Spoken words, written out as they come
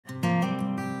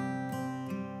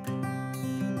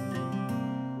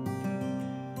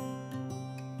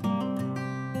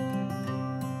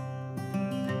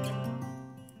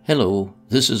Hello,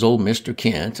 this is old Mr.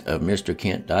 Kent of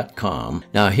MrKent.com.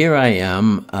 Now here I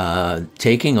am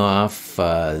taking off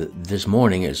this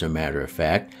morning, as a matter of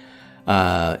fact.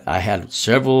 I had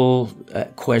several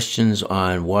questions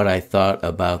on what I thought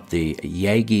about the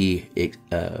Yagi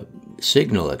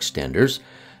signal extenders.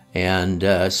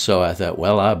 And so I thought,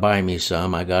 well, I'll buy me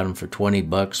some. I got them for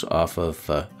 $20 off of,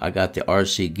 I got the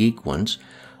RC Geek ones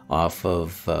off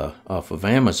of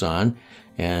Amazon.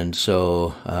 And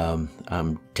so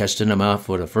I'm testing them out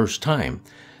for the first time.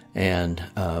 And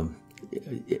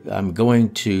I'm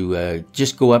going to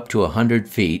just go up to 100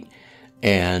 feet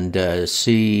and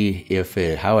see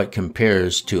how it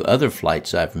compares to other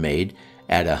flights I've made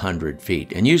at 100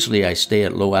 feet. And usually I stay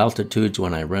at low altitudes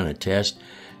when I run a test,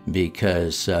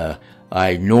 because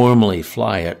I normally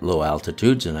fly at low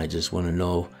altitudes, and I just want to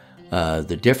know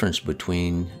the difference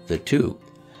between the two.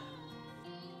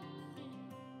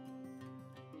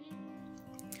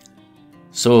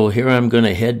 So here I'm going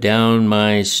to head down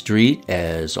my street,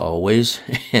 as always,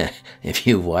 if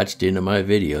you've watched any of my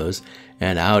videos,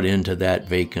 and out into that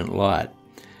vacant lot.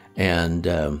 And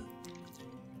a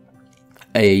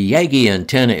Yagi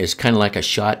antenna is kind of like a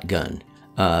shotgun.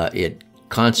 It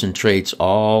concentrates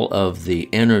all of the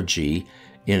energy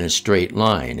in a straight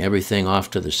line. Everything off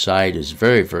to the side is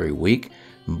very, very weak,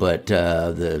 but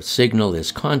the signal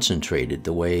is concentrated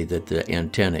the way that the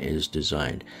antenna is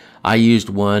designed. I used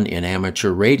one in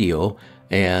amateur radio,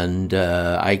 and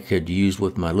I could use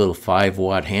with my little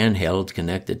 5-watt handheld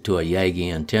connected to a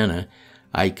Yagi antenna.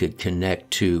 I could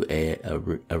connect to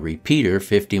a repeater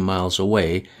 50 miles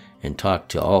away and talk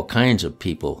to all kinds of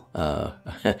people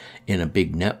in a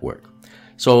big network.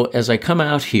 So as I come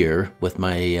out here with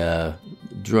my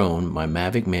drone, my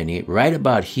Mavic Mini, right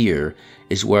about here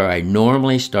is where I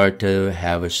normally start to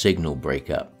have a signal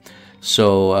breakup.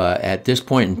 So at this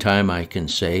point in time, I can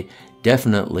say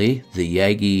definitely the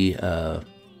Yagi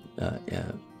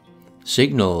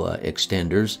signal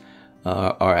extenders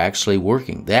are actually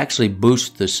working. They actually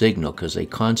boost the signal because they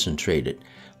concentrate it.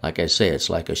 Like I say, it's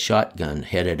like a shotgun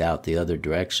headed out the other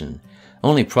direction.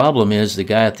 Only problem is the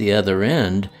guy at the other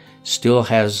end still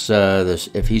has this.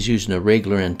 If he's using a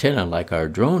regular antenna like our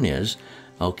drone is,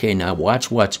 okay, now watch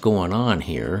what's going on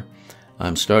here.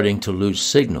 I'm starting to lose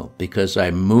signal because I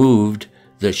moved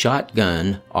the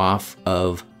shotgun off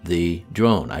of the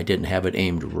drone. I didn't have it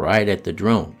aimed right at the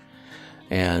drone.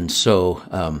 And so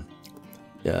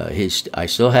I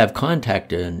still have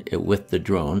contact with the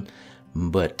drone,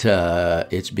 but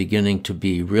it's beginning to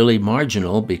be really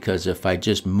marginal, because if I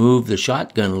just move the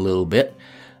shotgun a little bit,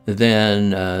 then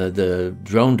the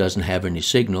drone doesn't have any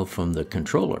signal from the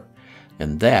controller.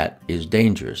 And that is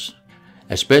dangerous.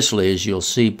 Especially as you'll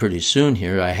see pretty soon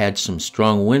here, I had some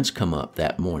strong winds come up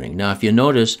that morning. Now, if you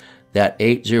notice that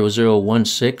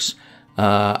 80016,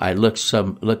 I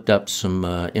looked up some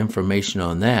information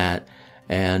on that,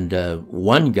 and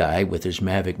one guy with his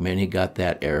Mavic Mini got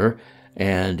that error,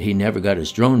 and he never got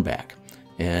his drone back.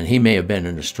 And he may have been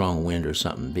in a strong wind or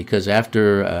something, because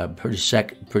after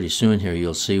pretty soon here,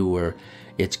 you'll see where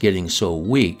it's getting so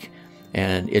weak,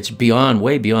 and it's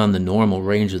way beyond the normal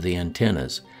range of the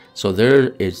antennas. So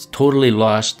there, it's totally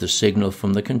lost the signal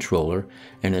from the controller,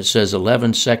 and it says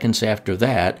 11 seconds after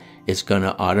that, it's going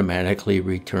to automatically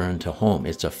return to home.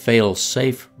 It's a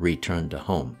fail-safe return to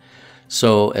home.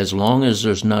 So as long as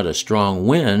there's not a strong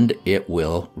wind, it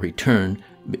will return.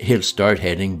 He'll start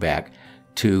heading back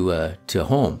to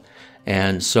home.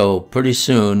 And so pretty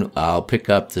soon I'll pick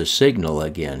up the signal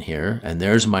again here, and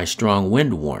there's my strong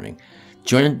wind warning.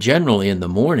 Generally in the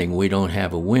morning we don't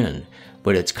have a wind,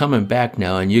 but it's coming back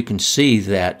now, and you can see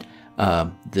that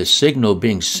the signal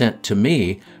being sent to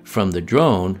me from the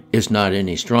drone is not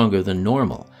any stronger than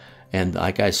normal. And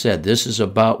like I said, this is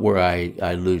about where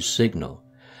I lose signal.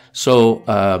 So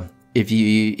if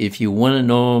you want to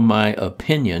know my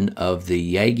opinion of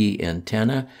the Yagi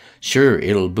antenna, sure,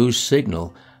 it'll boost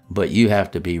signal, but you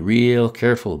have to be real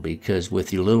careful, because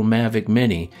with your little Mavic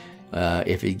Mini,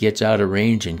 if it gets out of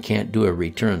range and can't do a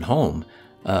return home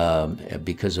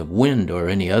because of wind or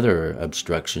any other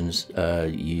obstructions,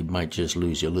 you might just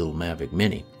lose your little Mavic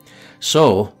Mini.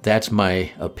 So that's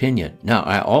my opinion. Now,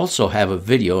 I also have a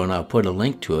video, and I'll put a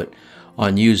link to it,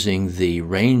 on using the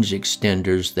range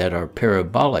extenders that are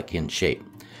parabolic in shape.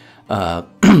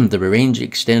 The range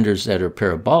extenders that are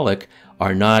parabolic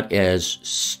are not as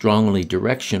strongly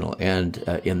directional, and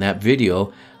in that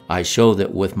video I show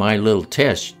that with my little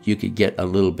test you could get a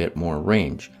little bit more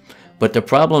range. But the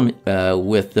problem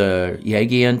with the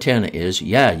Yagi antenna is,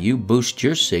 yeah, you boost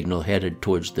your signal headed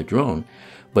towards the drone,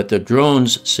 but the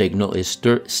drone's signal is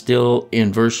still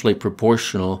inversely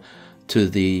proportional to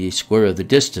the square of the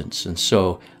distance. And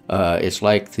so It's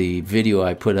like the video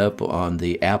I put up on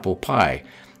the apple pie.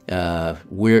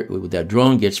 Where the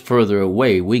drone gets further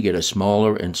away, we get a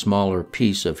smaller and smaller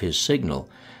piece of his signal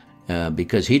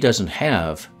because he doesn't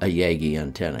have a Yagi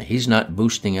antenna. He's not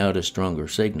boosting out a stronger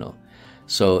signal.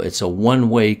 So it's a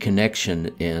one-way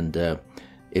connection, and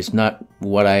it's not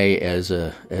what I, as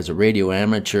a radio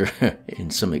amateur, in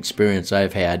some experience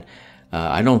I've had,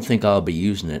 I don't think I'll be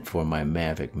using it for my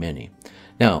Mavic Mini.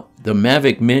 Now, the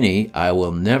Mavic Mini, I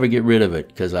will never get rid of it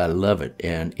because I love it,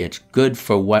 and it's good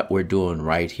for what we're doing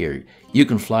right here. You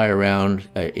can fly around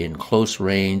in close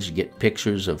range, get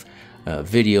pictures of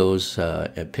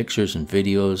videos, pictures and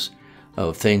videos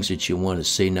of things that you want to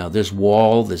see. Now, this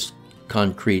wall, this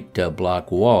concrete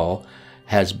block wall,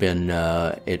 has been,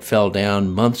 it fell down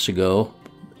months ago,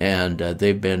 and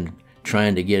they've been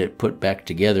trying to get it put back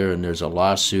together, and there's a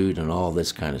lawsuit and all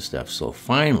this kind of stuff. So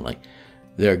finally,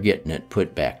 they're getting it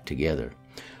put back together.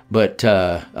 But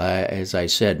as I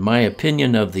said, my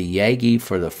opinion of the Yagi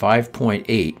for the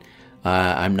 5.8,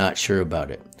 I'm not sure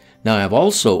about it. Now, I've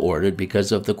also ordered,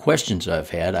 because of the questions I've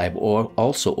had, I've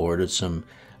also ordered some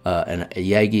a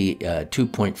Yagi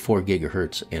 2.4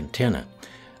 gigahertz antenna.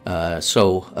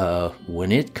 So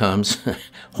when it comes,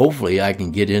 hopefully I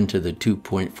can get into the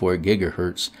 2.4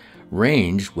 gigahertz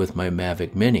range with my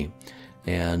Mavic Mini,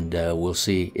 and we'll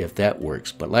see if that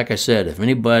works. But like I said, if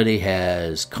anybody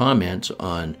has comments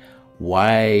on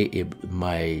why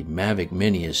my Mavic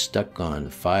Mini is stuck on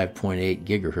 5.8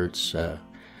 gigahertz,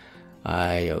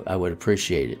 I would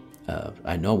appreciate it.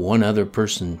 I know one other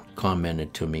person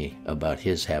commented to me about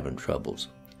his having troubles.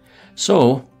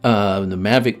 So the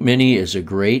Mavic Mini is a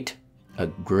great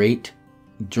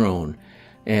drone,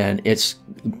 and it's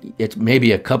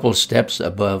maybe a couple steps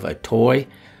above a toy,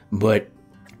 but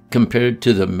compared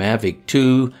to the Mavic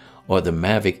 2 or the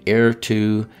Mavic Air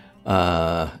 2,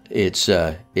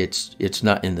 it's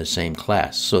not in the same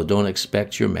class. So don't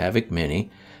expect your Mavic Mini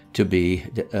to be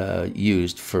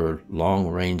used for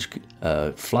long-range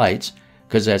flights,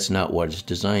 because that's not what it's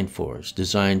designed for. It's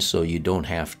designed so you don't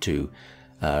have to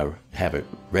have it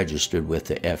registered with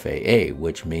the FAA,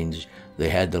 which means they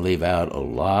had to leave out a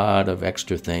lot of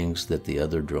extra things that the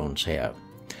other drones have.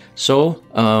 So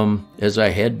as I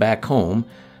head back home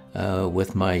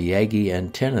with my Yagi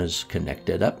antennas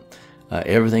connected up,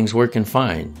 everything's working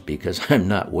fine because I'm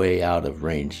not way out of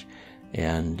range.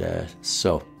 And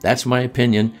so that's my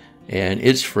opinion, and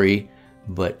it's free,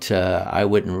 but I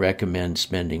wouldn't recommend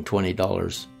spending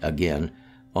 $20 again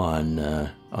on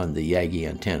the Yagi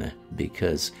antenna,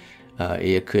 because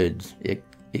it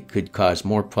could cause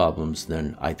more problems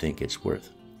than I think it's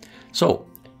worth. So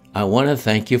I want to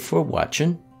thank you for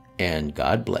watching, and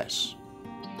God bless.